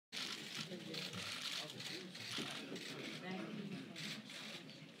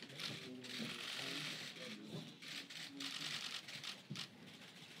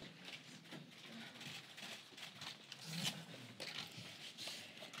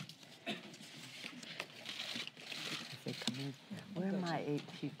tie 8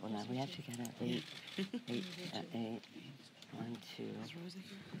 people now. We have to get out 8. 8. 1, 2.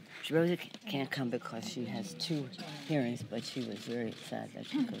 Rosa can't come because she has 2 hearings, but she was very sad that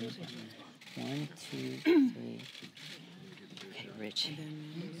she couldn't. 1, 2, 3. Okay, Rich.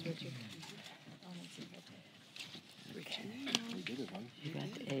 Okay. You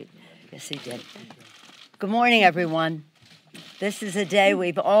got the 8. Yes, he did. Good morning, everyone. This is a day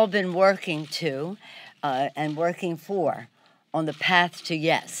we've all been working to and working for on the path to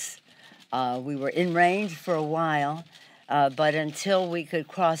yes. We were in range for a while, but until we could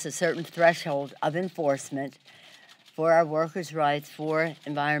cross a certain threshold of enforcement for our workers' rights, for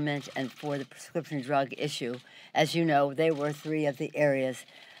environment, and for the prescription drug issue, as you know, they were 3 of the areas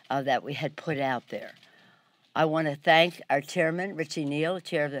that we had put out there. I want to thank our chairman, Richie Neal,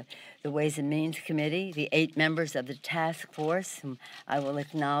 chair of the Ways and Means Committee, the 8 members of the task force, whom I will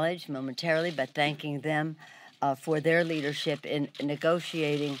acknowledge momentarily, but thanking them for their leadership in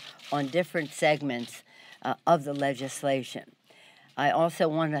negotiating on different segments of the legislation. I also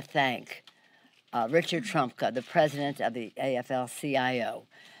want to thank Richard Trumka, the president of the AFL-CIO.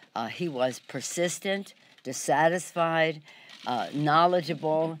 He was persistent, dissatisfied,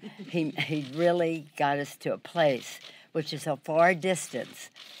 knowledgeable. He really got us to a place which is a far distance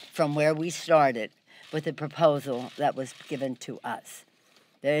from where we started with the proposal that was given to us.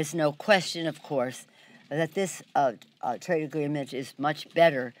 There is no question, of course, that this trade agreement is much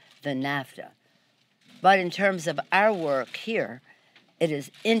better than NAFTA. But in terms of our work here, it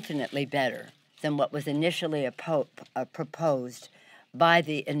is infinitely better than what was initially proposed by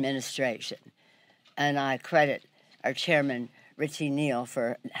the administration. And I credit our chairman, Richie Neal,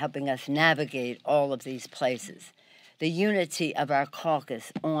 for helping us navigate all of these places. The unity of our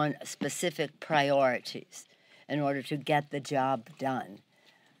caucus on specific priorities in order to get the job done.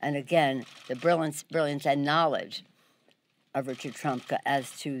 And again, the brilliance and knowledge of Richard Trumka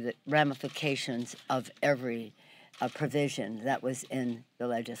as to the ramifications of every provision that was in the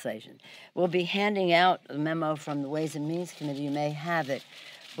legislation. We'll be handing out a memo from the Ways and Means Committee. You may have it,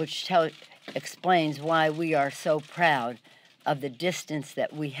 which explains why we are so proud of the distance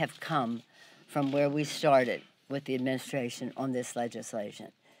that we have come from where we started with the administration on this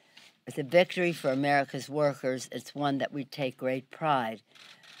legislation. It's a victory for America's workers. It's one that we take great pride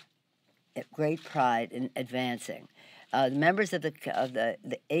in advancing. The members of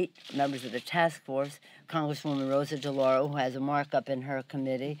the 8 members of the task force, Congresswoman Rosa DeLauro, who has a markup in her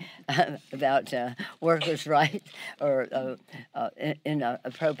committee about workers' rights or in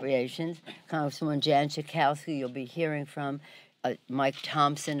appropriations, Congresswoman Jan Schakowsky, you'll be hearing from, Mike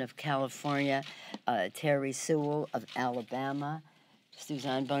Thompson of California, Terry Sewell of Alabama,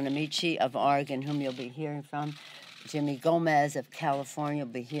 Suzanne Bonamici of Oregon, whom you'll be hearing from, Jimmy Gomez of California, you'll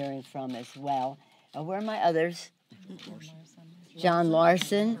be hearing from as well. Where are my others? John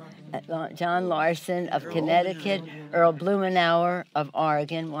Larson of Connecticut, Earl Blumenauer of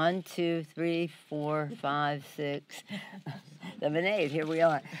Oregon. 1, 2, 3, 4, 5, 6, 7, 8. Here we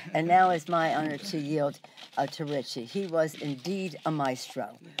are. And now it's my honor to yield to Richie. He was indeed a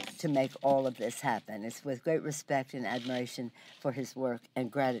maestro to make all of this happen. It's with great respect and admiration for his work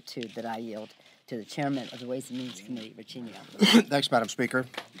and gratitude that I yield to the chairman of the Ways and Means Committee, Richie Neal. Thanks, Madam Speaker.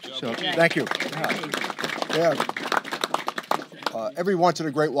 So, thank you. Every once in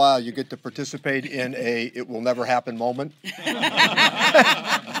a great while, you get to participate in a "it will never happen" moment,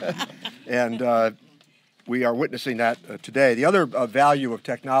 and we are witnessing that today. The other value of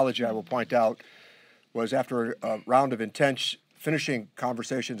technology, I will point out, was after a round of intense finishing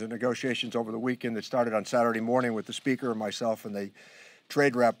conversations and negotiations over the weekend that started on Saturday morning with the Speaker, myself, and the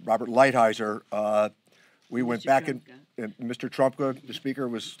trade rep, Robert Lighthizer. We went back and Mr. Trumka, the Speaker,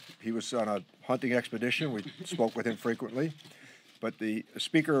 was on a hunting expedition. We spoke with him frequently. But the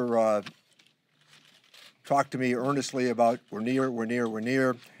Speaker talked to me earnestly about we're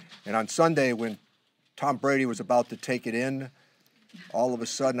near. And on Sunday, when Tom Brady was about to take it in, all of a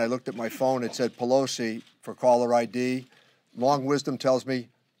sudden I looked at my phone. It said Pelosi for caller ID. Long wisdom tells me,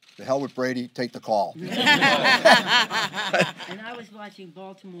 the hell with Brady, take the call. And I was watching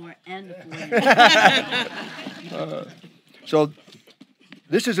Baltimore and the 49ers. So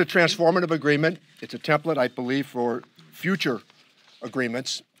this is a transformative agreement. It's a template, I believe, for future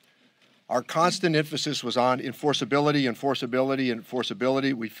agreements. Our constant emphasis was on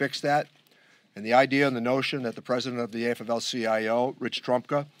enforceability. We fixed that. And the idea and the notion that the president of the AFL-CIO, Rich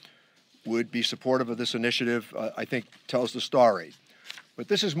Trumka, would be supportive of this initiative, I think, tells the story. But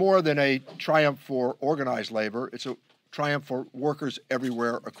this is more than a triumph for organized labor. It's a triumph for workers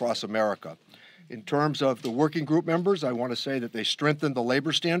everywhere across America. In terms of the working group members, I want to say that they strengthened the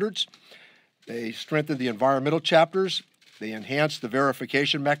labor standards. They strengthened the environmental chapters. They enhanced the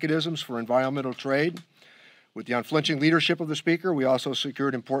verification mechanisms for environmental trade. With the unflinching leadership of the Speaker, we also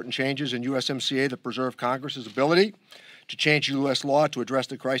secured important changes in USMCA that preserve Congress's ability to change U.S. law to address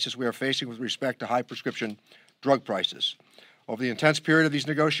the crisis we are facing with respect to high prescription drug prices. Over the intense period of these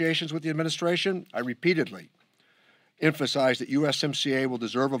negotiations with the administration, I repeatedly emphasized that USMCA will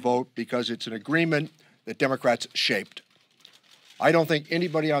deserve a vote because it's an agreement that Democrats shaped. I don't think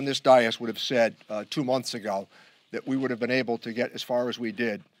anybody on this dais would have said 2 months ago that we would have been able to get as far as we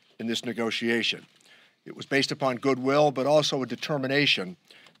did in this negotiation. It was based upon goodwill, but also a determination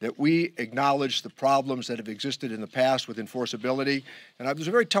that we acknowledge the problems that have existed in the past with enforceability. And it was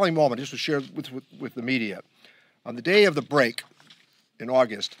a very telling moment. This was shared with the media. On the day of the break in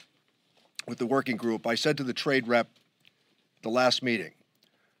August with the working group, I said to the trade rep the last meeting,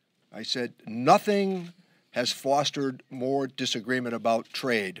 I said, nothing has fostered more disagreement about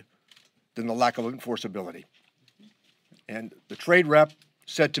trade than the lack of enforceability. And the trade rep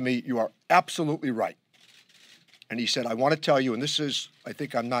said to me, you are absolutely right. And he said, I want to tell you, and this is, I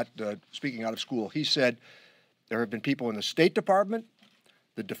think I'm not speaking out of school, he said, there have been people in the State Department,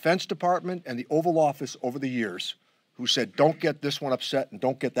 the Defense Department, and the Oval Office over the years who said, don't get this one upset and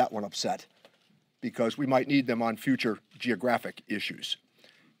don't get that one upset, because we might need them on future geographic issues.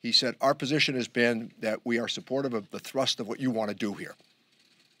 He said, our position has been that we are supportive of the thrust of what you want to do here.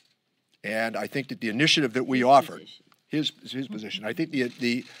 And I think that the initiative that we offered, his position, I think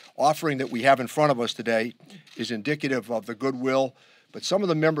the offering that we have in front of us today is indicative of the goodwill. But some of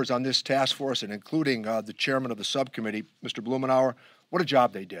the members on this task force, and including the chairman of the subcommittee, Mr. Blumenauer, what a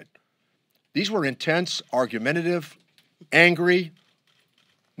job they did. These were intense, argumentative, angry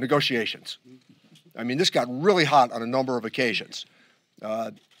negotiations. I mean, this got really hot on a number of occasions.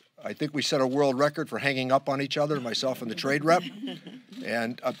 I think we set a world record for hanging up on each other, myself and the trade rep.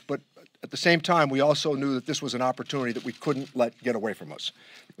 And but at the same time, we also knew that this was an opportunity that we couldn't let get away from us,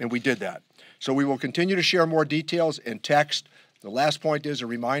 and we did that. So we will continue to share more details in text. The last point is a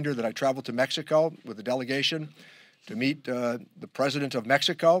reminder that I traveled to Mexico with a delegation to meet the President of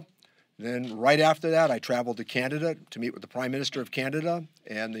Mexico. Then right after that, I traveled to Canada to meet with the Prime Minister of Canada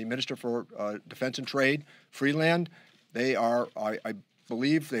and the Minister for Defense and Trade, Freeland. They are, I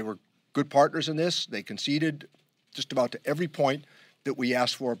believe, they were good partners in this. They conceded just about to every point that we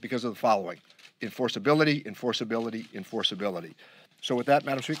asked for because of the following: enforceability, enforceability, enforceability. So with that,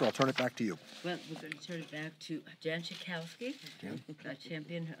 Madam Speaker, I'll turn it back to you. Well, we're going to turn it back to Jan Schakowsky,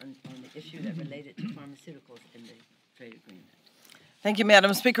 champion on the issue that related to pharmaceuticals in the trade agreement. Thank you,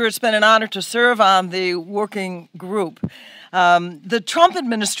 Madam Speaker. It's been an honor to serve on the working group. The Trump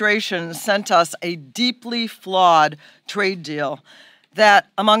administration sent us a deeply flawed trade deal that,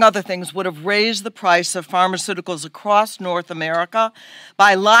 among other things, would have raised the price of pharmaceuticals across North America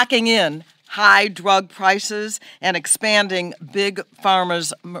by locking in high drug prices and expanding Big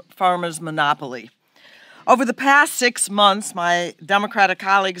Pharma's monopoly. Over the past 6 months, my Democratic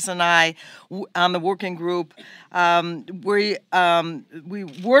colleagues and I on the working group, we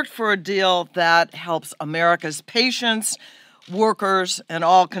worked for a deal that helps America's patients, workers, and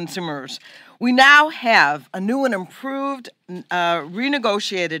all consumers. We now have a new and improved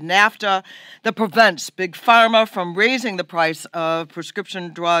renegotiated NAFTA that prevents Big Pharma from raising the price of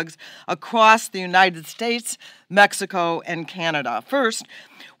prescription drugs across the United States, Mexico, and Canada. First,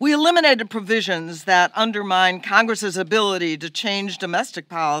 we eliminated provisions that undermine Congress's ability to change domestic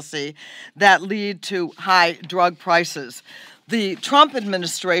policy that lead to high drug prices. The Trump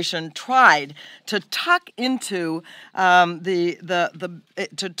administration tried to tuck into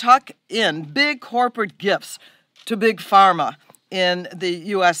tuck in big corporate gifts to Big Pharma in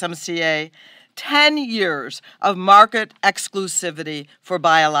the USMCA, 10 years of market exclusivity for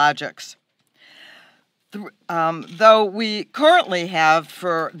biologics. Though we currently have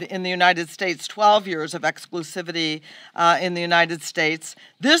in the United States 12 years of exclusivity in the United States,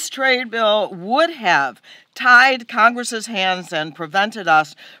 this trade bill would have tied Congress's hands and prevented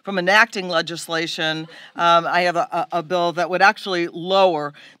us from enacting legislation. I have a bill that would actually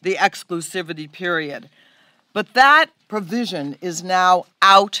lower the exclusivity period. But that provision is now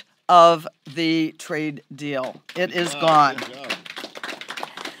out of the trade deal. It is gone.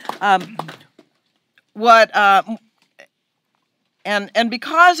 And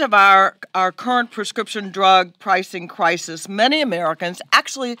because of our current prescription drug pricing crisis, many Americans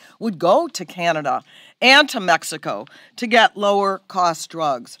actually would go to Canada and to Mexico to get lower cost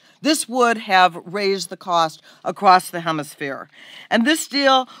drugs. This would have raised the cost across the hemisphere. And this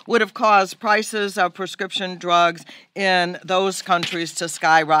deal would have caused prices of prescription drugs in those countries to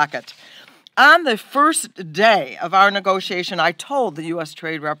skyrocket. On the first day of our negotiation, I told the U.S.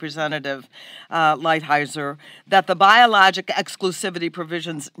 Trade Representative Lighthizer that the biologic exclusivity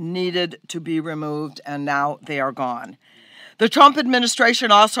provisions needed to be removed, and now they are gone. The Trump administration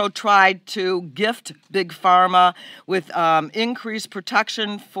also tried to gift Big Pharma with increased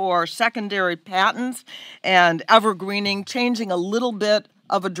protection for secondary patents and evergreening, changing a little bit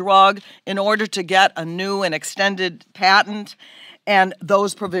of a drug in order to get a new and extended patent, and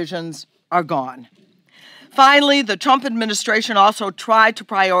those provisions are gone. Finally, the Trump administration also tried to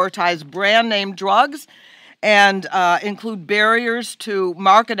prioritize brand name drugs and include barriers to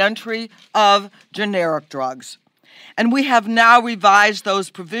market entry of generic drugs. And we have now revised those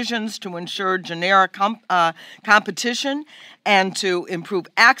provisions to ensure generic competition and to improve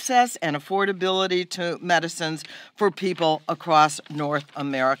access and affordability to medicines for people across North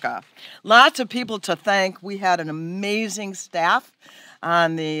America. Lots of people to thank. We had an amazing staff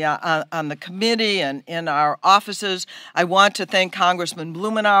on the committee and in our offices. I want to thank Congressman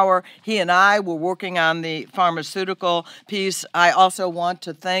Blumenauer. He and I were working on the pharmaceutical piece. I also want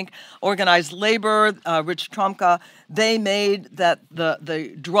to thank organized labor, Rich Trumka. They made that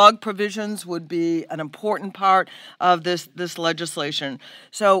the drug provisions would be an important part of this legislation.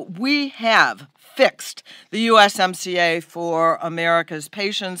 So we have fixed the USMCA for America's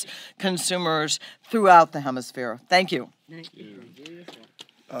patients, consumers throughout the hemisphere. Thank you.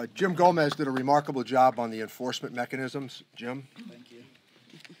 Jim Gomez did a remarkable job on the enforcement mechanisms. Jim? Thank you.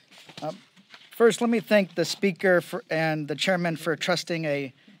 First, let me thank the speaker and the chairman for trusting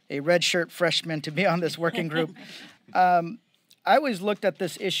a red shirt freshman to be on this working group. I always looked at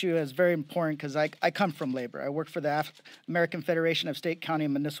this issue as very important because I come from labor. I work for the American Federation of State, County,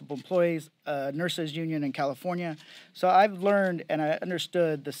 and Municipal Employees, nurses union in California. So I've learned and I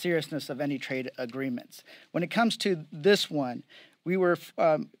understood the seriousness of any trade agreements. When it comes to this one, we were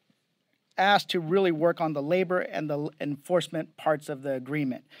asked to really work on the labor and the enforcement parts of the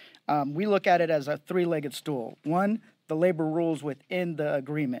agreement. We look at it as a three-legged stool. One, the labor rules within the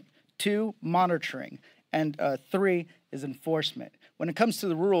agreement. Two, monitoring. And three is enforcement. When it comes to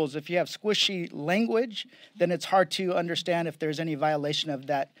the rules, if you have squishy language, then it's hard to understand if there's any violation of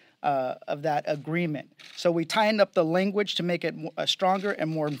that agreement. So we tightened up the language to make it stronger and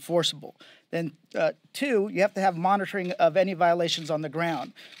more enforceable. Then two, you have to have monitoring of any violations on the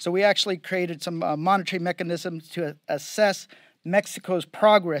ground. So we actually created some monitoring mechanisms to assess Mexico's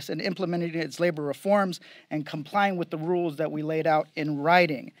progress in implementing its labor reforms and complying with the rules that we laid out in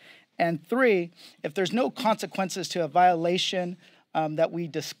writing. And three, if there's no consequences to a violation that we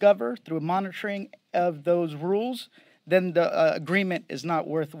discover through monitoring of those rules, then the agreement is not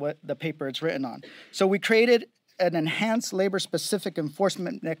worth what the paper it's written on. So we created an enhanced labor-specific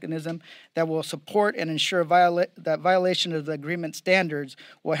enforcement mechanism that will support and ensure that violation of the agreement standards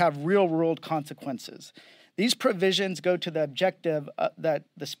will have real-world consequences. These provisions go to the objective that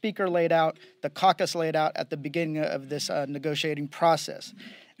the speaker laid out, the caucus laid out at the beginning of this negotiating process.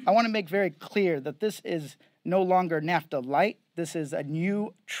 I want to make very clear that this is no longer NAFTA light. This is a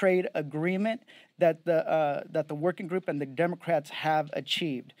new trade agreement that the working group and the Democrats have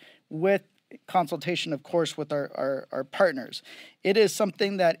achieved with consultation, of course, with our partners. It is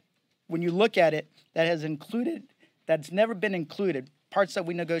something that, when you look at it, that's never been included. Parts that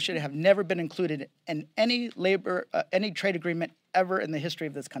we negotiated have never been included in any any trade agreement ever in the history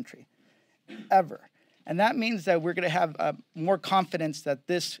of this country, ever. And that means that we're going to have more confidence that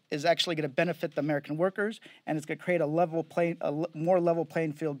this is actually going to benefit the American workers, and it's going to create a more level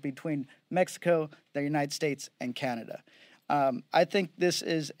playing field between Mexico, the United States, and Canada. I think this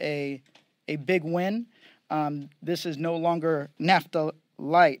is a big win. This is no longer NAFTA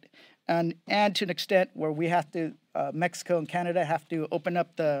light, and to an extent where we have to, Mexico and Canada have to open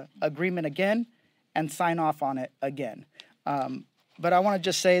up the agreement again and sign off on it again. But I want to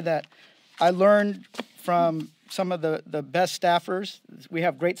just say that I learned from some of the best staffers. We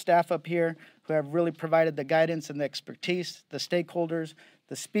have great staff up here who have really provided the guidance and the expertise, the stakeholders.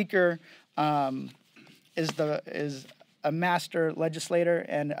 The speaker is a master legislator,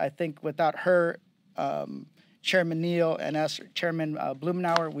 and I think without her, Chairman Neal, and us, Chairman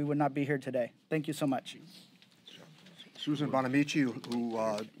Blumenauer, we would not be here today. Thank you so much. Susan Bonamici, who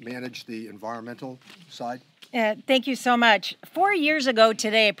managed the environmental side. Thank you so much. 4 years ago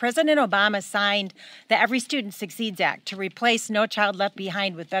today, President Obama signed the Every Student Succeeds Act to replace No Child Left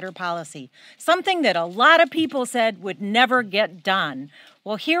Behind with better policy, something that a lot of people said would never get done.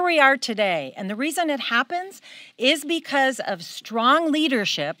 Well, here we are today, and the reason it happens is because of strong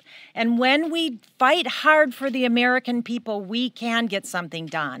leadership, and when we fight hard for the American people, we can get something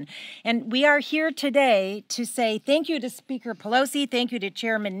done. And we are here today to say thank you to Speaker Pelosi, thank you to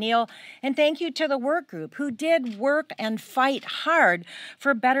Chairman Neal, and thank you to the work group who did work and fight hard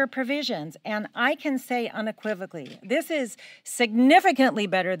for better provisions. And I can say unequivocally, this is significantly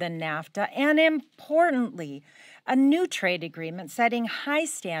better than NAFTA, and importantly, a new trade agreement setting high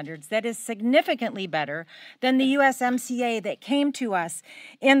standards that is significantly better than the USMCA that came to us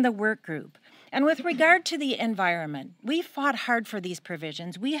in the work group. And with regard to the environment, we fought hard for these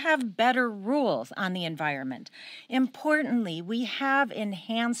provisions. We have better rules on the environment. Importantly, we have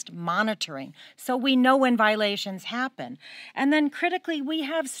enhanced monitoring so we know when violations happen. And then critically, we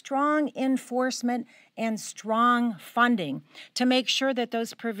have strong enforcement and strong funding to make sure that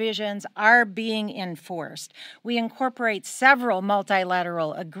those provisions are being enforced. We incorporate several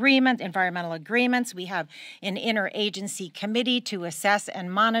multilateral agreements, environmental agreements. We have an interagency committee to assess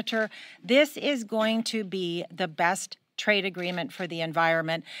and monitor. This is going to be the best trade agreement for the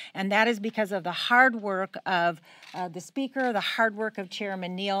environment, and that is because of the hard work of the Speaker, the hard work of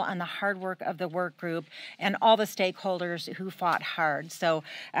Chairman Neal, and the hard work of the work group, and all the stakeholders who fought hard. So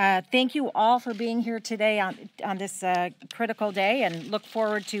thank you all for being here today on this critical day, and look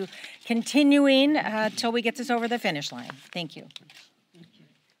forward to continuing till we get this over the finish line. Thank you.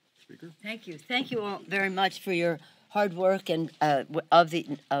 Speaker? Thank you. Thank you all very much for your hard work and of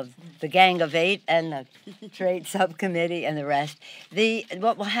the Gang of Eight and the Trade Subcommittee and the rest.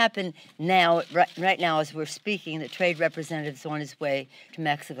 What will happen now, right now as we're speaking, the trade representative's on his way to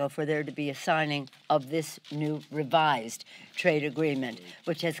Mexico for there to be a signing of this new revised trade agreement,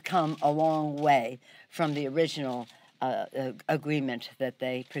 which has come a long way from the original agreement that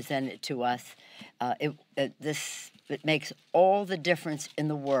they presented to us. It makes all the difference in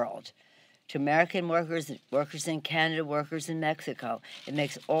the world. To American workers, workers in Canada, workers in Mexico. It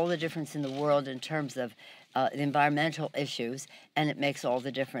makes all the difference in the world in terms of the environmental issues, and it makes all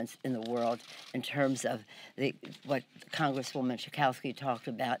the difference in the world in terms of what Congresswoman Schakowsky talked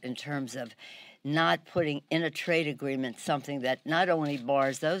about in terms of not putting in a trade agreement something that not only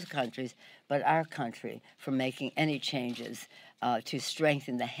bars those countries, but our country from making any changes to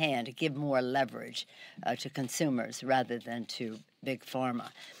strengthen the hand, to give more leverage to consumers rather than to big pharma.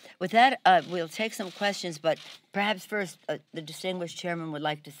 With that, we'll take some questions, but perhaps first the distinguished chairman would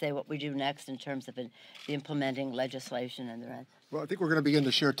like to say what we do next in terms of the implementing legislation and the rest. Well, I think we're going to begin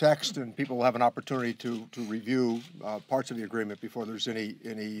to share text, and people will have an opportunity to review parts of the agreement before there's any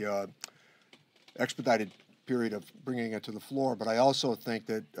expedited period of bringing it to the floor. But I also think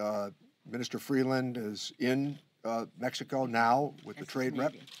that Minister Freeland is in Mexico now with the trade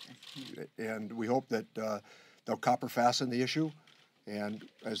rep, and we hope that they'll copper fasten the issue. And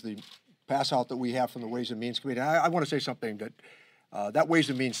as the pass out that we have from the Ways and Means Committee, I want to say something that that Ways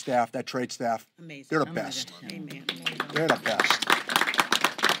and Means staff, that trade staff, amazing. They're the best. Amen. They're the best.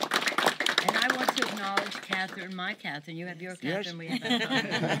 And I want to acknowledge Catherine, my Catherine. You have your Catherine, yes.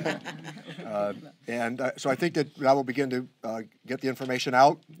 We have so I think that will begin to get the information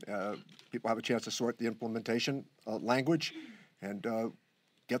out. People have a chance to sort the implementation language and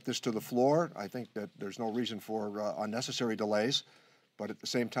get this to the floor. I think that there's no reason for unnecessary delays. But at the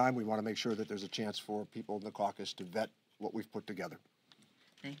same time, we want to make sure that there's a chance for people in the caucus to vet what we've put together.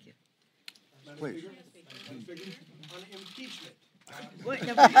 Thank you. Please. On impeachment. We made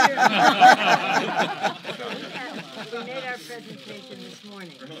our presentation this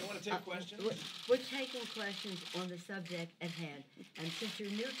morning. You want to take questions? We're taking questions on the subject at hand. And since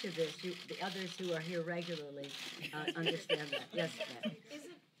you're new to this, the others who are here regularly understand that. Yes, ma'am.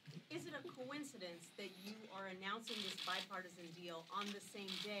 Is it a coincidence that you are announcing this bipartisan deal on the same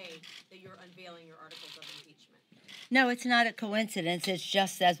day that you're unveiling your articles of impeachment? No, it's not a coincidence. It's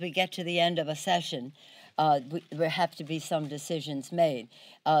just as we get to the end of a session, there have to be some decisions made.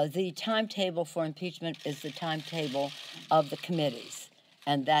 The timetable for impeachment is the timetable of the committees,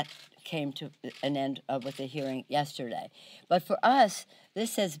 and that came to an end with the hearing yesterday. But for us,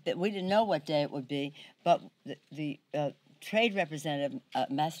 this has been, we didn't know what day it would be, but the Trade Representative,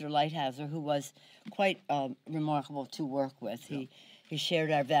 Ambassador Lighthouser, who was quite remarkable to work with. He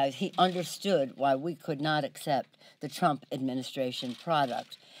shared our values. He understood why we could not accept the Trump administration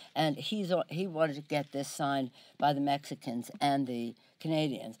product. And he wanted to get this signed by the Mexicans and the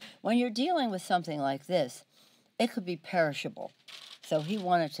Canadians. When you're dealing with something like this, it could be perishable. So he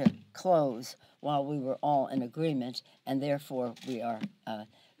wanted to close while we were all in agreement, and therefore we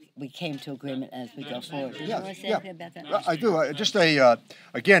came to agreement as we go forward. Do you want to say anything about that? I do.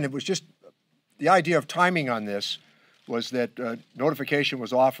 Again, it was just the idea of timing on this was that notification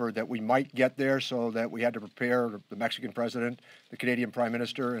was offered that we might get there, so that we had to prepare the Mexican president, the Canadian prime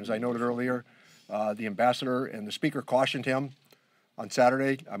minister, and as I noted earlier, the ambassador and the speaker cautioned him on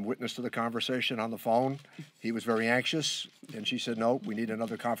Saturday. I'm witness to the conversation on the phone. He was very anxious, and she said, no, we need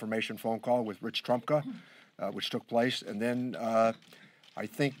another confirmation phone call with Rich Trumka, which took place. And then I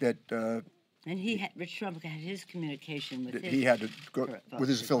think that and Rich Trumka had his communication with he had to go with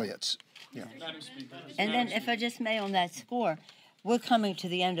his affiliates. Yeah. And then, if I just may, on that score, we're coming to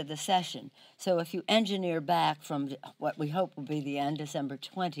the end of the session. So if you engineer back from what we hope will be the end, December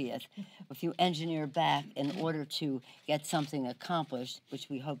 20th, if you engineer back in order to get something accomplished, which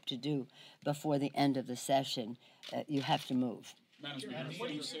we hope to do before the end of the session, you have to move. Madam Speaker, what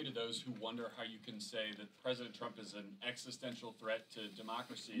do you say to those who wonder how you can say that President Trump is an existential threat to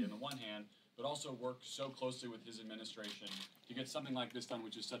democracy on the one hand, but also work so closely with his administration to get something like this done,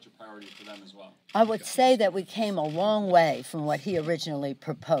 which is such a priority for them as well? I would say that we came a long way from what he originally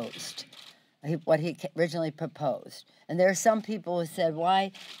proposed. And there are some people who said,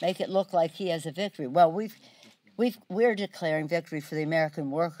 why make it look like he has a victory? Well, we're declaring victory for the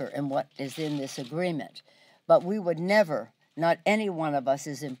American worker and what is in this agreement. But we would never, not any one of us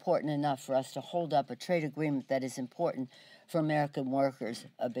is important enough for us to hold up a trade agreement that is important for American workers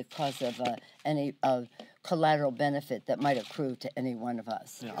because of any collateral benefit that might accrue to any one of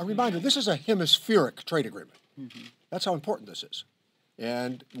us. Yeah, a reminder, this is a hemispheric trade agreement. Mm-hmm. That's how important this is.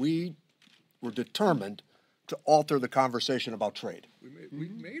 And we were determined to alter the conversation about trade. We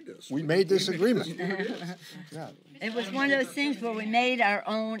made this. We made this agreement. Yeah. It was one of those things where we made our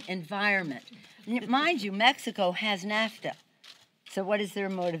own environment. Mind you, Mexico has NAFTA. So what is their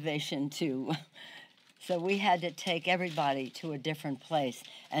motivation to? So we had to take everybody to a different place,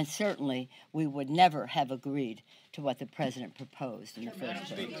 and certainly we would never have agreed to what the president proposed in the first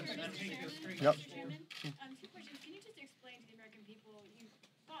place. Yep. 2 questions. Can you just explain to the American people, you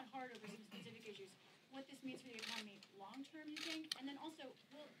fought hard over some specific issues, what this means for the economy long term, you think? And then also,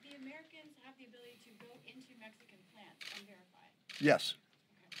 will the Americans have the ability to go into Mexican plants and verify? Yes.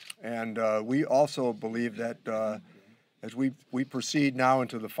 And we also believe that as we proceed now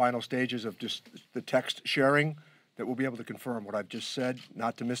into the final stages of just the text sharing, that we'll be able to confirm what I've just said,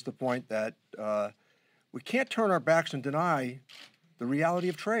 not to miss the point that we can't turn our backs and deny the reality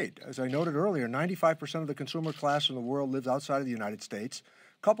of trade. As I noted earlier, 95% of the consumer class in the world lives outside of the United States,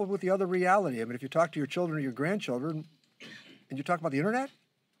 coupled with the other reality. I mean, if you talk to your children or your grandchildren and you talk about the internet,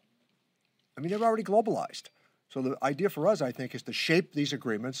 I mean, they're already globalized. So the idea for us, I think, is to shape these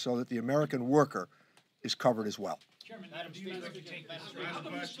agreements so that the American worker is covered as well. Madam Speaker,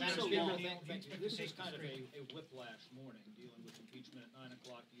 this is kind of a whiplash morning dealing with impeachment at 9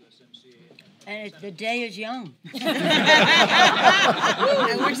 o'clock, USMCA. And the day is young. And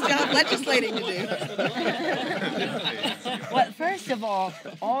we still have legislating to do. Well, first of all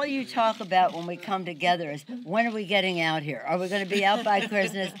you talk about when we come together is, when are we getting out here? Are we going to be out by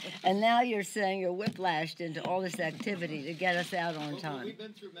Christmas? And now you're saying you're whiplashed into all this activity to get us out on time. We've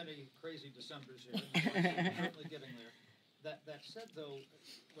been through many crazy Decembers here. Certainly getting there. That said, though,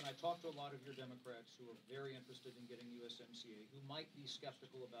 when I talk to a lot of your Democrats who are very interested in getting USMCA, who might be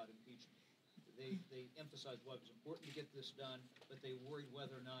skeptical about impeachment, they emphasize why it was important to get this done, but they worried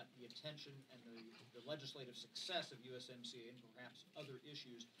whether or not the attention and the legislative success of USMCA and perhaps other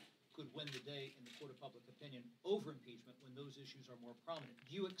issues could win the day in the court of public opinion over impeachment when those issues are more prominent.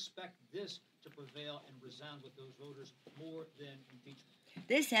 Do you expect this to prevail and resound with those voters more than impeachment?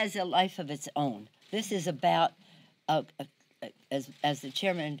 This has a life of its own. This is about, as the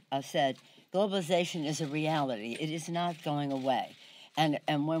chairman said, globalization is a reality. It is not going away. And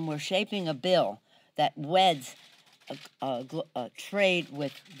when we're shaping a bill that weds trade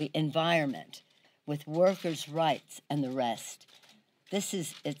with the environment, with workers' rights and the rest,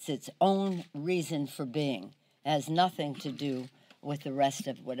 it's its own reason for being. It has nothing to do with the rest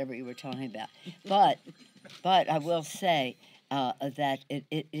of whatever you were talking about. But I will say that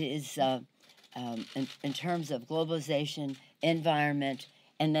it is, in terms of globalization, environment,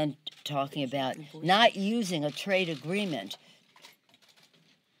 and then talking about not using a trade agreement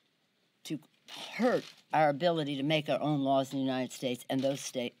to hurt our ability to make our own laws in the United States and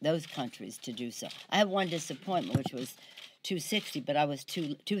those countries to do so. I have one disappointment, which was 260, but I was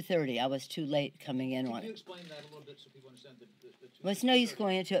 230. I was too late coming in on it. Can you explain that a little bit so people understand the well, it's no use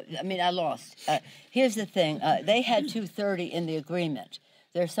going into it. I mean, I lost. Here's the thing. They had 230 in the agreement,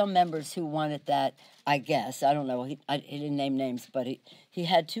 there are some members who wanted that, I guess. I don't know. He didn't name names, but he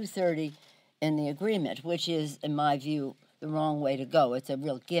had 230 in the agreement, which is, in my view, the wrong way to go. It's a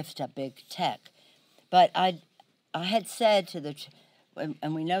real gift to big tech. But I had said to the,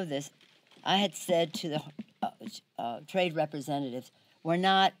 and we know this, I had said to the trade representatives, we're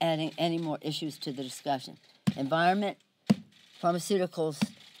not adding any more issues to the discussion. Environment, pharmaceuticals,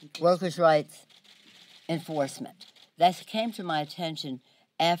 workers' rights, enforcement. That came to my attention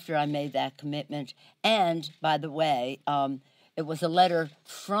after I made that commitment. And, by the way, it was a letter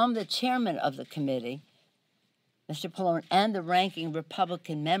from the chairman of the committee, Mr. Pallone, and the ranking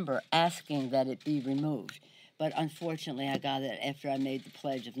Republican member asking that it be removed. But unfortunately, I got it after I made the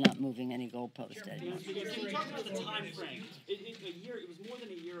pledge of not moving any goalpost anymore. You talked about the time frame. It was more than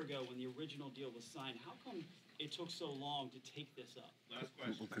a year ago when the original deal was signed. How come it took so long to take this up? Last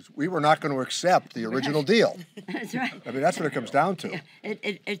question. Because we were not going to accept the original deal. That's right. I mean, that's what it comes down to.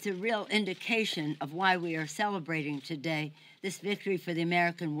 It's a real indication of why we are celebrating today this victory for the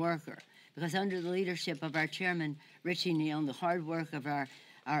American worker. Because under the leadership of our chairman, Richie Neal, and the hard work of our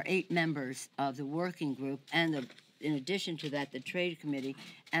 8 members of the working group, and in addition to that, the Trade Committee,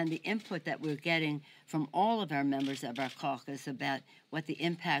 and the input that we're getting from all of our members of our caucus about what the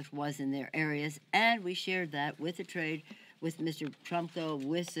impact was in their areas, and we shared that with the trade, with Mr. Trumko,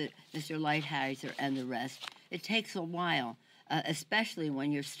 with Mr. Lighthizer, and the rest. It takes a while, especially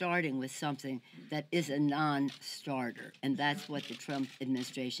when you're starting with something that is a non-starter, and that's what the Trump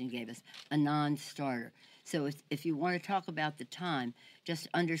administration gave us, a non-starter. So if you want to talk about the time, just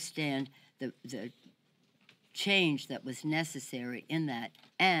understand the change that was necessary in that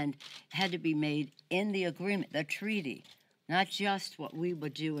and had to be made in the agreement, the treaty, not just what we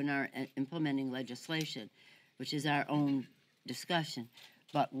would do in our implementing legislation, which is our own discussion,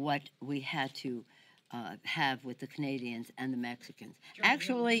 but what we had to have with the Canadians and the Mexicans.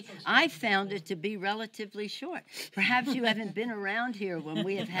 Actually, I found it to be relatively short. Perhaps you haven't been around here when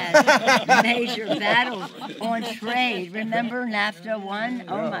we have had major battles on trade. Remember NAFTA 1?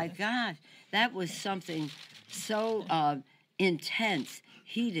 Oh my gosh, that was something so intense,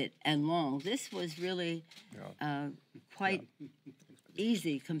 heated, and long. This was really quite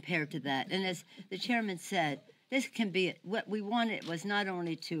easy compared to that. And as the chairman said, this can be, what we wanted was not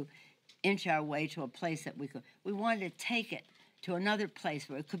only to inch our way to a place that we wanted to take it to another place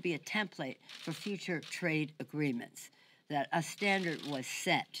where it could be a template for future trade agreements, that a standard was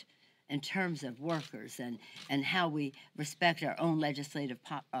set in terms of workers and how we respect our own legislative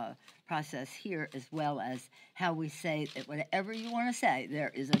process here, as well as how we say that whatever you want to say,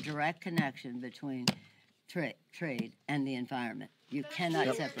 there is a direct connection between trade and the environment. You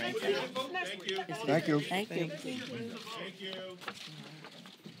cannot separate them. Thank you. Thank you. Thank you.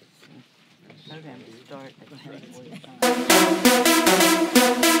 Program to start at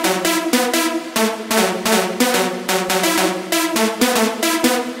 10:45.